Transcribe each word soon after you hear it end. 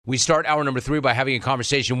We start hour number 3 by having a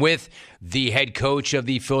conversation with the head coach of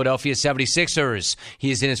the Philadelphia 76ers. He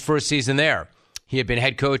is in his first season there. He had been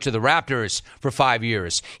head coach of the Raptors for 5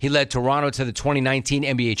 years. He led Toronto to the 2019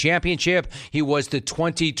 NBA championship. He was the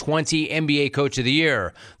 2020 NBA Coach of the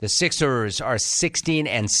Year. The Sixers are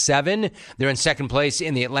 16-7. They're in second place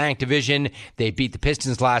in the Atlantic Division. They beat the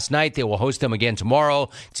Pistons last night. They will host them again tomorrow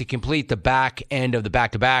to complete the back end of the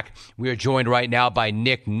back-to-back. We are joined right now by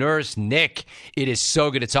Nick Nurse. Nick, it is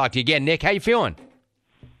so good to talk to you again. Nick, how you feeling?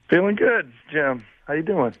 Feeling good, Jim. How you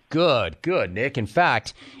doing? Good, Nick. In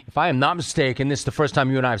fact, if I am not mistaken, this is the first time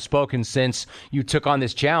you and I have spoken since you took on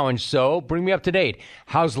this challenge, so bring me up to date.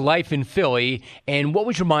 How's life in Philly, and what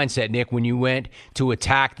was your mindset, Nick, when you went to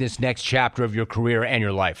attack this next chapter of your career and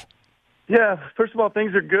your life? Yeah, first of all,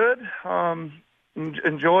 things are good.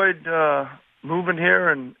 Enjoyed moving here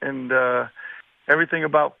and everything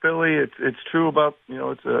about Philly. It's true about,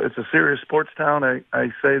 it's a serious sports town. I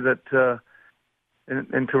say that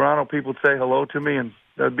in Toronto, people would say hello to me, and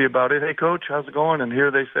that'd be about it. Hey, Coach, how's it going? And here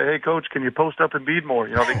they say, hey, Coach, can you post up Embiid more?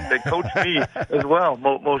 They coach me as well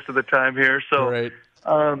most of the time here. So right.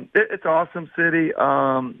 It's an awesome city.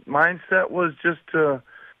 Mindset was just to,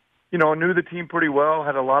 knew the team pretty well,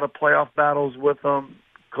 had a lot of playoff battles with them,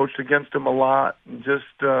 coached against them a lot, and just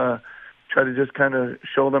try to just kind of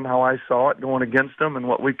show them how I saw it going against them and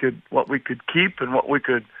what we could keep and what we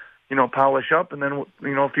could polish up, and then,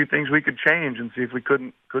 a few things we could change and see if we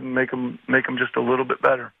couldn't make them just a little bit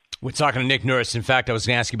better. We're talking to Nick Nurse. In fact, I was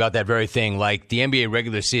going to ask you about that very thing. Like, the NBA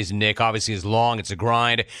regular season, Nick, obviously is long. It's a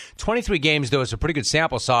grind. 23 games, though, is a pretty good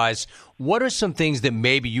sample size. What are some things that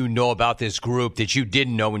maybe you know about this group that you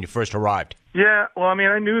didn't know when you first arrived? Yeah, well,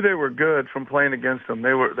 I knew they were good from playing against them.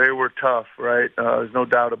 They were tough, right? There's no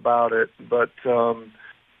doubt about it. But,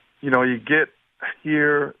 you get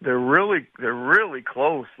here, they're really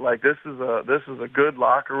close. Like, this is a good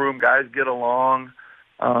locker room. Guys get along.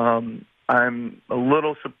 I'm a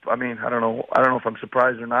little, I don't know if I'm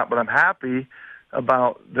surprised or not, but I'm happy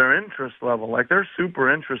about their interest level. Like, they're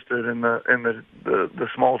super interested in the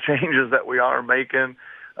small changes that we are making.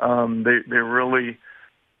 They're really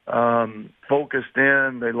focused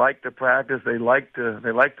in. They like to practice. They like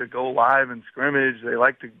to go live and scrimmage. They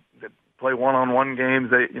like to play one-on-one games.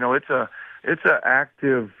 It's an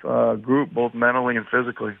active group, both mentally and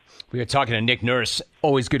physically. We are talking to Nick Nurse.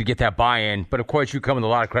 Always good to get that buy-in. But, of course, you come with a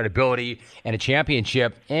lot of credibility and a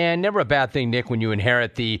championship. And never a bad thing, Nick, when you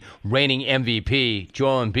inherit the reigning MVP.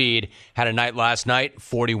 Joel Embiid had a night last night,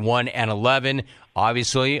 41-11.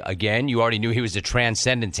 Obviously, again, you already knew he was a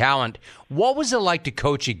transcendent talent. What was it like to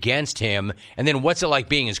coach against him? And then what's it like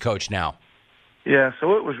being his coach now? Yeah,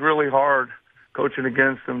 so it was really hard coaching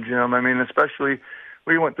against him, Jim. Especially –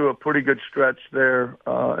 we went through a pretty good stretch there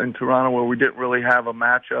in Toronto where we didn't really have a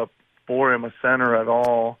matchup for him, a center at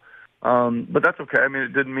all. But that's okay.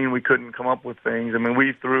 It didn't mean we couldn't come up with things.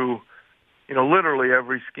 We threw, literally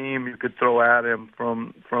every scheme you could throw at him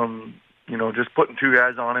from just putting 2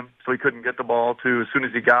 guys on him so he couldn't get the ball to, as soon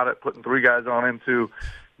as he got it, putting 3 guys on him, to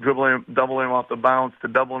doubling him off the bounce, to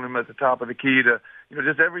doubling him at the top of the key, to,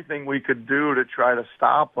 just everything we could do to try to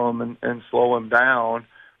stop him and slow him down.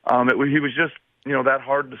 He was just, that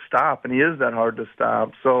hard to stop, and he is that hard to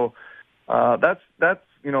stop. So that's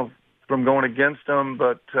from going against him.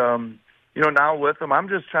 But now with him, I'm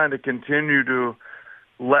just trying to continue to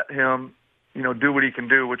let him do what he can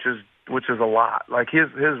do, which is a lot. Like, his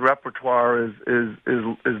repertoire is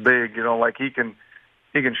big. Like, he can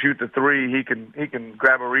shoot the 3. He can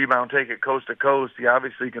grab a rebound, take it coast to coast. He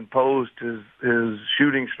obviously can post. His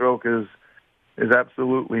shooting stroke is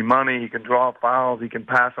absolutely money. He can draw fouls. He can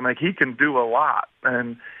pass. He can do a lot,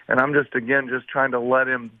 and I'm just trying to let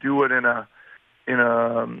him do it in a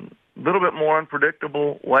little bit more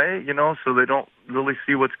unpredictable way, so they don't really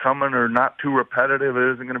see what's coming, or not too repetitive.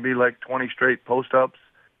 It isn't going to be like 20 straight post-ups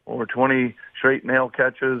or 20 straight nail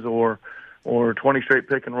catches or 20 straight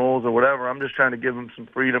pick and rolls or whatever. I'm just trying to give him some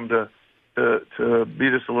freedom to be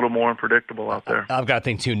just a little more unpredictable out there. I've got to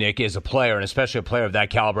think, too, Nick, as a player, and especially a player of that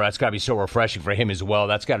caliber, that's got to be so refreshing for him as well.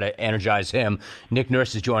 That's got to energize him. Nick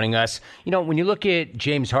Nurse is joining us. When you look at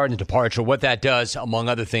James Harden's departure, what that does, among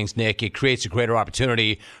other things, Nick, it creates a greater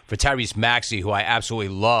opportunity for Tyrese Maxey, who I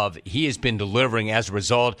absolutely love. He has been delivering, as a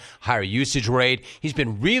result, higher usage rate. He's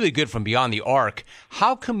been really good from beyond the arc.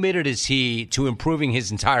 How committed is he to improving his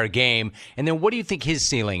entire game? And then what do you think his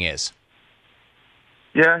ceiling is?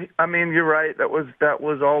 Yeah, you're right. That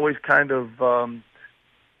was always kind of, one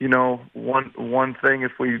thing.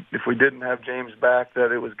 If we didn't have James back,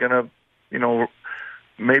 that it was gonna,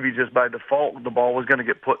 maybe just by default, the ball was gonna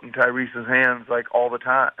get put in Tyrese's hands like all the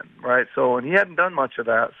time, right? So, and he hadn't done much of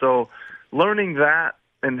that. So, learning that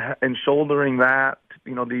and shouldering that,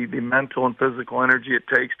 the mental and physical energy it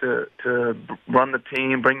takes to run the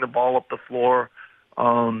team, bring the ball up the floor,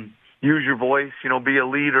 use your voice, be a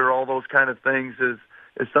leader, all those kind of things is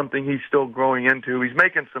something he's still growing into. He's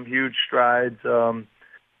making some huge strides. I've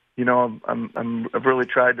really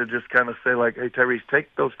tried to just kind of say, like, hey, Tyrese,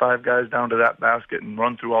 take those 5 guys down to that basket and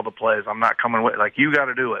run through all the plays. I'm not coming with, like, you got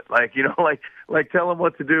to do it. Like, like tell him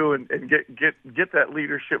what to do and get that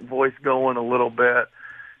leadership voice going a little bit.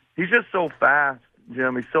 He's just so fast,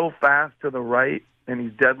 Jim. He's so fast to the right, and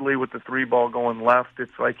he's deadly with the 3-ball going left.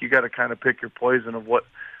 It's like you got to kind of pick your poison of what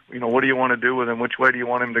do you want to do with him? Which way do you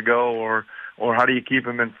want him to go, or how do you keep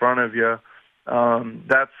him in front of you?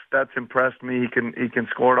 That's impressed me. He can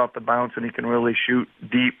score it off the bounce, and he can really shoot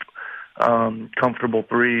deep, comfortable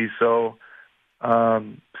threes. So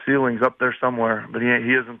ceiling's up there somewhere, but he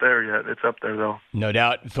isn't there yet. It's up there though. No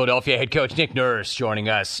doubt. Philadelphia head coach Nick Nurse joining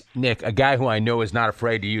us. Nick, a guy who I know is not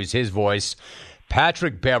afraid to use his voice.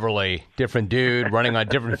 Patrick Beverley, different dude, running on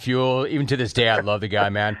different fuel. Even to this day, I love the guy,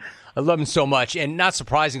 man. I love him so much. And not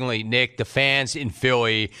surprisingly, Nick, the fans in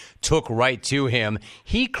Philly took right to him.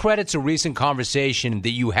 He credits a recent conversation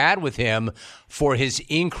that you had with him for his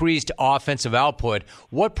increased offensive output.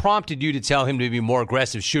 What prompted you to tell him to be more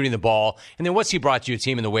aggressive shooting the ball? And then what's he brought to your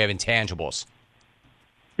team in the way of intangibles?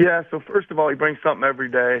 Yeah, so first of all, he brings something every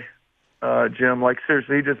day, Jim. Like,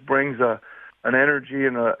 seriously, he just brings an energy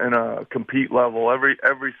and a compete level every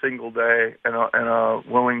single day, and a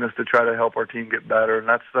willingness to try to help our team get better. And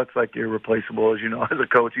that's like irreplaceable, as you know, as a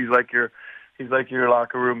coach. He's like your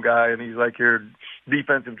locker room guy, and he's like your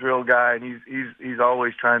defensive drill guy, and he's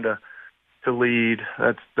always trying to lead.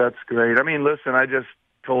 That's great. I mean, listen, I just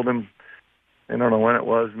told him, I don't know when it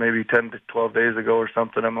was, maybe 10 to 12 days ago or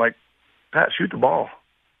something. I'm like, Pat, shoot the ball.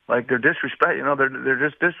 Like, they're they're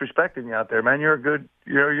just disrespecting you out there, man. You're a good,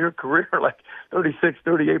 your career, like 36,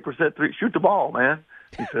 38% three. Shoot the ball, man.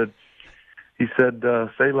 He said,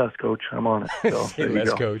 say less, coach. I'm on it. So, say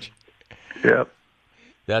less, coach. Yep.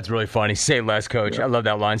 That's really funny. Say less, coach. Yeah. I love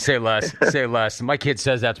that line. Say less. Say less. My kid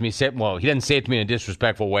says that to me. Well, he doesn't say it to me in a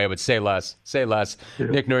disrespectful way, but say less. Say less. Yeah.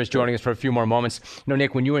 Nick Nurse joining us for a few more moments.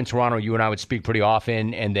 Nick, when you were in Toronto, you and I would speak pretty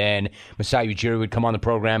often, and then Masai Ujiri would come on the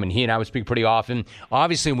program, and he and I would speak pretty often.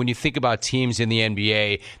 Obviously, when you think about teams in the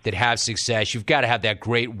NBA that have success, you've got to have that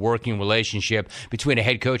great working relationship between a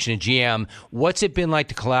head coach and a GM. What's it been like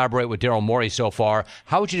to collaborate with Daryl Morey so far?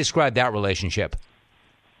 How would you describe that relationship?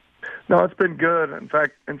 No, it's been good. In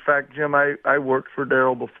fact, Jim, I worked for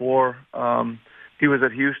Daryl before. He was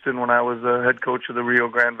at Houston when I was the head coach of the Rio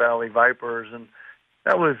Grande Valley Vipers, and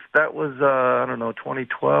that was I don't know,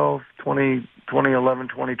 2012, 2011,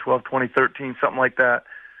 2012, 2013, something like that.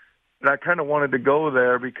 And I kind of wanted to go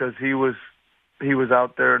there because he was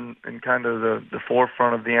out there in kind of the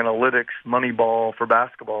forefront of the analytics, Moneyball for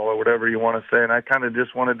basketball or whatever you want to say. And I kind of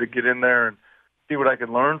just wanted to get in there and see what I could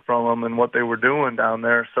learn from them and what they were doing down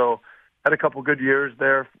there. So had a couple good years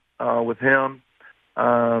there with him,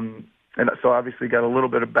 and so obviously got a little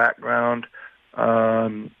bit of background.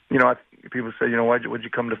 People say, why'd you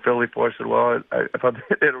come to Philly for? I said, well, I thought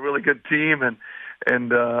they had a really good team,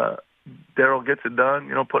 and Daryl gets it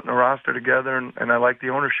done, putting a roster together, and I like the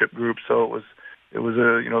ownership group. So it was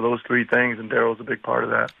those three things, and Daryl's a big part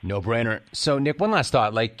of that. No brainer. So, Nick, one last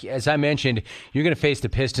thought. Like, as I mentioned, you're going to face the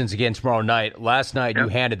Pistons again tomorrow night. Last night, You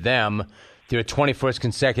handed them their 21st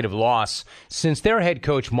consecutive loss. Since their head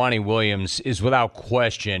coach, Monty Williams, is without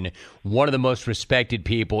question one of the most respected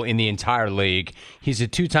people in the entire league. He's a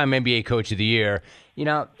 2-time NBA Coach of the Year.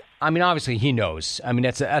 Obviously he knows.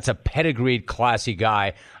 That's a pedigreed, classy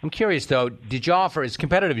guy. I'm curious, though, did you offer, as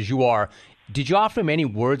competitive as you are, did you offer him any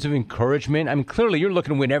words of encouragement? Clearly you're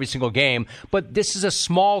looking to win every single game, but this is a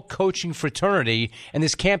small coaching fraternity, and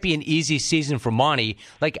this can't be an easy season for Monty.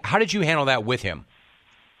 Like, how did you handle that with him?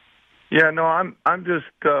 Yeah, no, I'm just.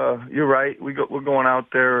 You're right. We're going out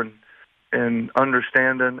there and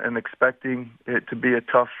understanding and expecting it to be a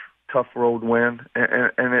tough road win,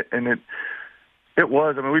 and it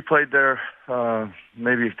was. We played there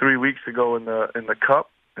maybe 3 weeks ago in the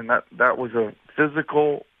Cup, and that was a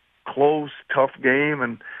physical, close, tough game,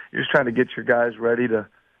 and you're just trying to get your guys ready to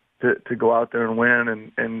go out there and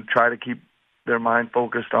win, and try to keep their mind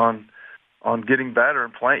focused on getting better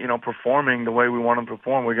and playing, performing the way we want them to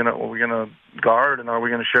perform. Are we gonna guard, and are we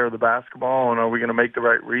gonna share the basketball, and are we gonna make the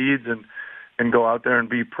right reads and go out there and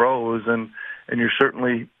be pros? And you're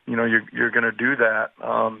certainly, you're gonna do that.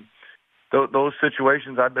 Those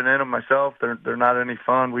situations, I've been in them myself. They're not any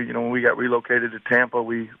fun. When we got relocated to Tampa,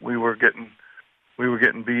 we were getting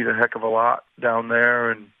beat a heck of a lot down there,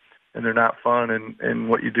 and and they're not fun. And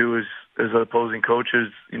what you do is, as opposing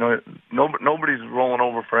coaches, nobody's rolling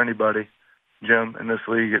over for anybody, Jim, in this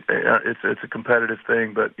league. It's a competitive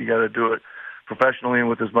thing, but you got to do it professionally and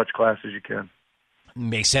with as much class as you can.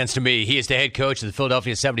 Makes sense to me. He is the head coach of the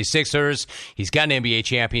Philadelphia 76ers. He's got an NBA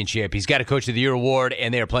championship. He's got a Coach of the Year award,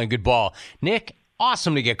 and they are playing good ball. Nick,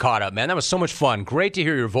 awesome to get caught up, man. That was so much fun. Great to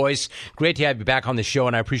hear your voice. Great to have you back on the show,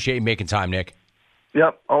 and I appreciate you making time, Nick.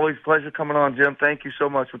 Yep, always a pleasure coming on, Jim. Thank you so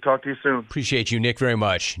much. We'll talk to you soon. Appreciate you, Nick, very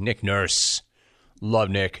much. Nick Nurse. Love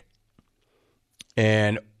Nick.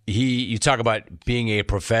 And you talk about being a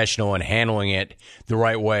professional and handling it the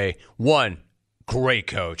right way. One, great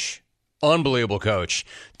coach. Unbelievable coach.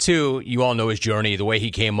 Two, you all know his journey, the way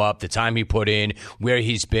he came up, the time he put in, where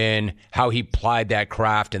he's been, how he plied that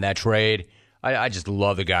craft and that trade. I just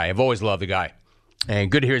love the guy. I've always loved the guy.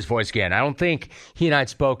 And good to hear his voice again. I don't think he and I had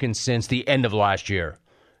spoken since the end of last year.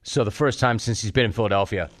 So the first time since he's been in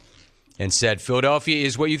Philadelphia. And said, Philadelphia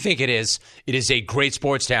is what you think it is. It is a great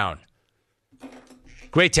sports town.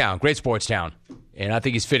 Great town, great sports town. And I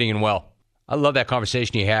think he's fitting in well. I love that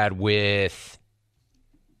conversation he had with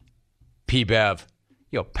P-Bev.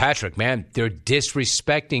 Yo, Patrick, man, they're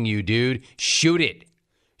disrespecting you, dude. Shoot it.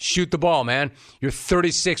 Shoot the ball, man. You're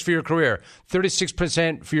 36 for your career.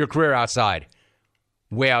 36% for your career outside.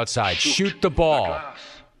 Way outside. Shoot the ball.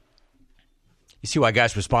 You see why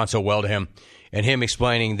guys respond so well to him. And him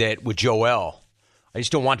explaining that with Joel, I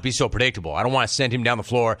just don't want to be so predictable. I don't want to send him down the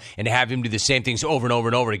floor and have him do the same things over and over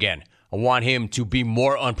and over again. I want him to be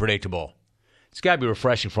more unpredictable. It's got to be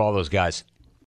refreshing for all those guys.